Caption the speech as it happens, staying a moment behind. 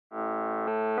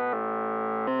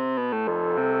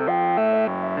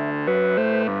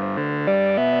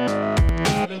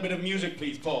music,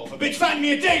 please, Paul. For Bitch Find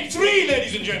Me a Date 3,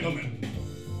 ladies and gentlemen.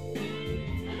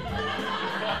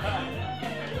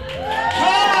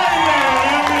 Hi there,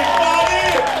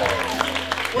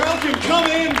 everybody! Welcome, come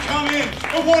in, come in.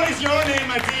 And what is your name,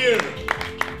 my dear?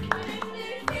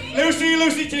 Lucy.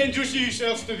 Lucy, to introduce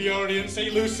yourselves to the audience. Say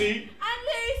Lucy. I'm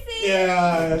Lucy.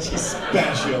 Yeah, she's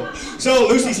special. So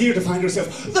Lucy's here to find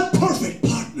herself the perfect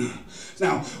partner.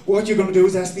 Now, what you're going to do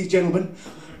is ask these gentlemen,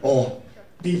 or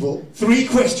people, 3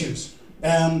 questions.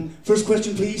 First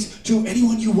question, please, to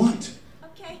anyone you want.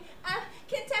 Okay,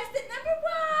 contestant number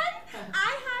 1.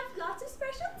 I have lots of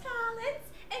special talents,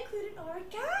 including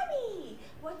origami.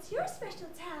 What's your special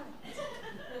talent?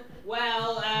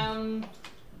 Well,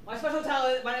 my special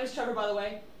talent, my name is Trevor, by the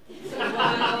way.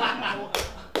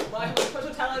 My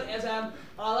special talent is I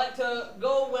like to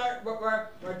go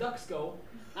where ducks go,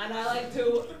 and I like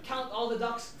to count all the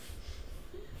ducks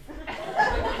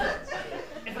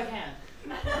if I can.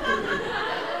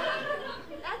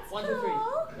 That's 1, 2, 3.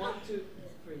 cool. 1, 2,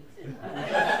 3. The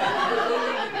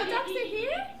ducks are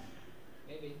here?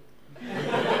 Maybe.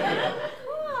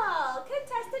 Cool.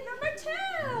 Contestant number 2.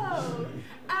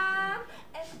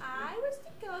 If I was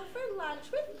to go for lunch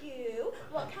with you,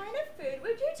 what kind of food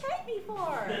would you take me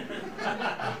for?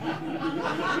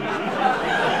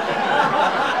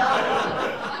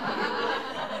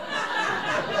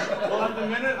 Well, at the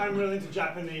minute, I'm really into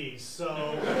Japanese,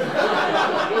 so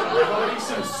probably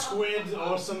some squid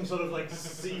or some sort of like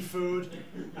seafood.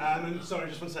 And sorry,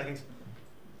 just 1 second.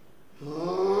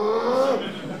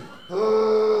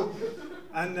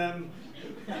 And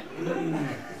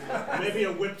maybe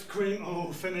a whipped cream.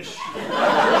 Oh, finish. Sounds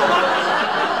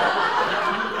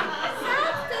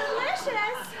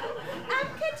delicious.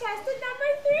 Contestant number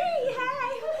 3.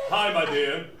 Hey. Hi, my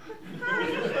dear. Hi.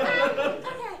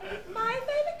 Okay, my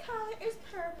favorite color is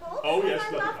purple. Oh, yes,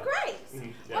 and I love lovely. grapes.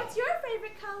 Yeah. What's your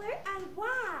favorite color and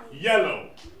why? Yellow.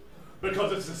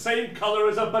 Because it's the same color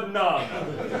as a banana.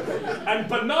 And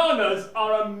bananas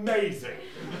are amazing.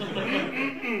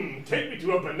 Take me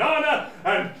to a banana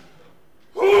and...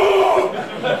 I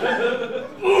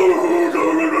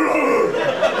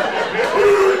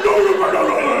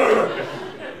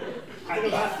know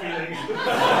that feeling.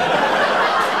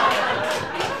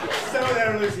 So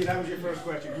there, Lucy, that was your first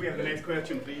question. Can we have the next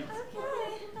question, please?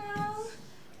 Okay, well,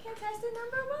 contestant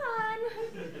number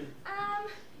 1.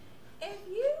 If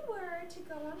you were to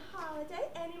go on holiday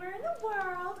anywhere in the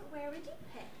world, where would you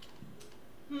pick?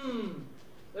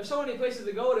 There's so many places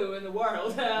to go to in the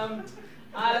world.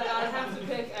 I'd have to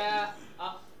pick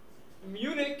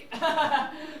Munich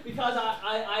because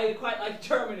I quite like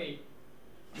Germany.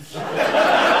 If you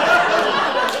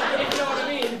know what I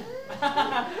mean.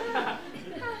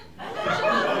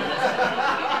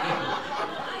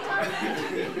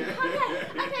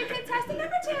 Okay, contestant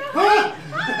number 2.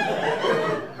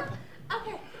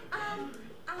 Okay,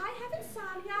 I have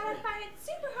insomnia and I find it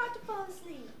super hard to fall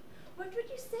asleep. What would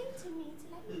you sing to me to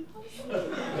let me fall asleep?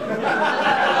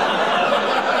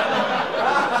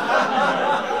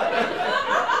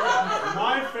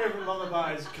 My favorite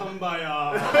lullaby is Kumbaya.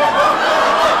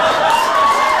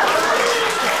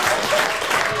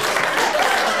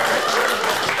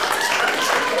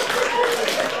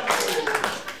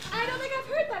 I don't think I've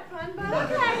heard that one, but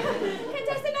okay.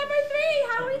 Contestant number 3,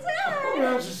 how are we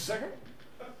doing? Just a second.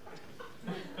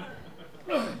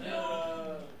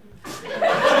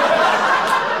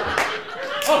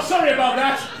 Oh, sorry about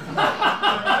that.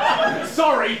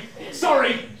 Sorry.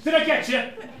 Did I get you?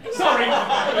 Sorry.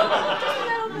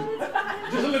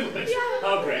 Just a little bit. Yeah.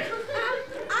 Oh, great.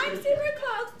 I'm super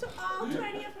close to all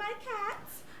 20 of my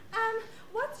cats.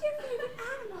 What's your favorite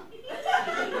animal?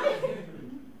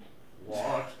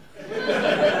 What?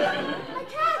 My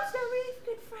cats, they're really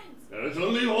good friends. There's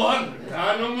only one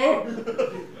animal.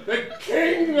 The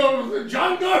king of the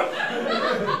jungle.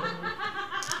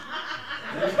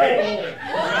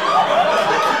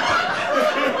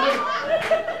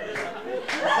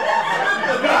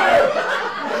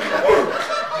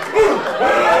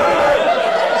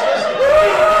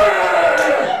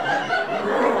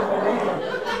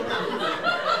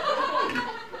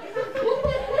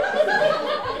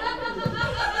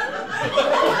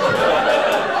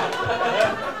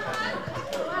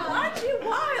 Aren't you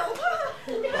wild?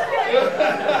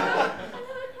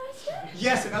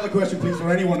 Yes, another question, please,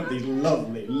 for any one of these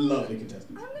lovely, lovely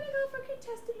contestants. I'm gonna go for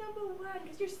contestant number 1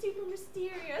 because you're super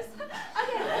mysterious.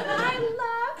 Okay, I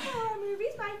love horror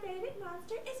movies. My favorite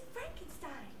monster is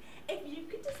Frankenstein. If you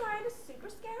could design a super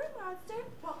scary monster,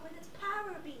 what would its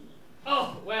power be?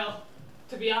 Oh, well,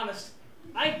 to be honest,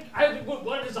 I would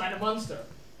want to design a monster.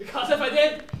 Because if I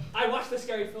did, I'd watch the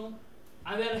scary film,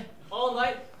 and then all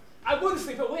night, I wouldn't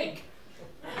sleep a wink.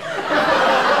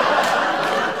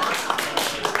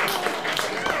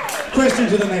 Question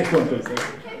to the next one, please.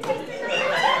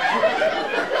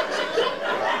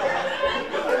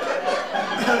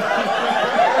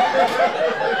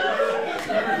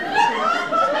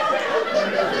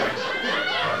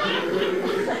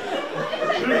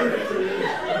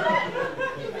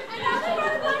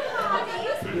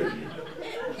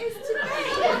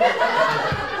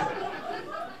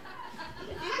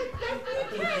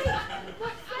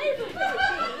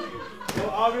 Well,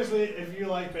 obviously, if you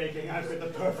like baking, I've got the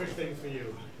perfect thing for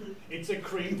you. It's a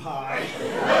cream pie.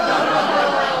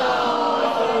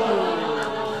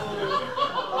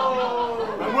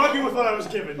 I'm working with what I was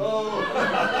given.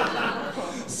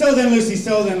 So then,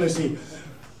 Lucy,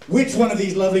 which one of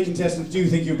these lovely contestants do you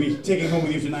think you'll be taking home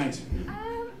with you tonight?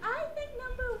 I think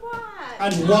number 1.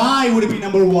 And why would it be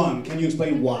number 1? Can you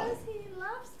explain why? Because he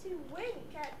loves to wink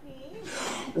at me.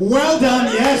 Well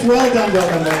done, yes, well done.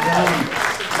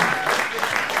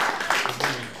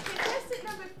 Contestant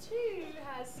number 2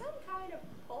 has some kind of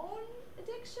porn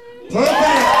addiction.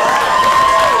 Perfect!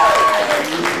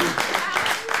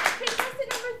 Contestant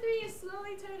number 3 is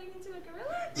slowly turning into a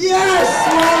gorilla. Yes!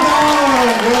 Well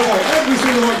done! Every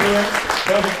single one correct.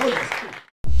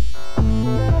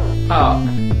 Oh,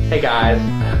 hey guys.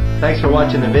 Thanks for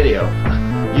watching the video.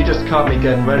 You just caught me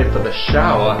getting ready for the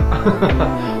shower.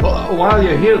 Well, while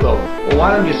you're here though,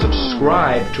 why don't you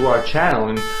subscribe to our channel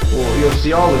and you'll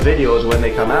see all the videos when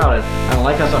they come out, and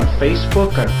like us on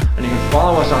Facebook, and you can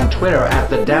follow us on Twitter at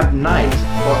The Damp Nights,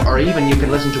 or even you can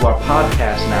listen to our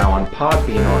podcast now on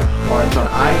Podbean, or it's on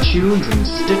iTunes and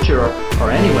Stitcher,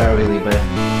 or anywhere really, but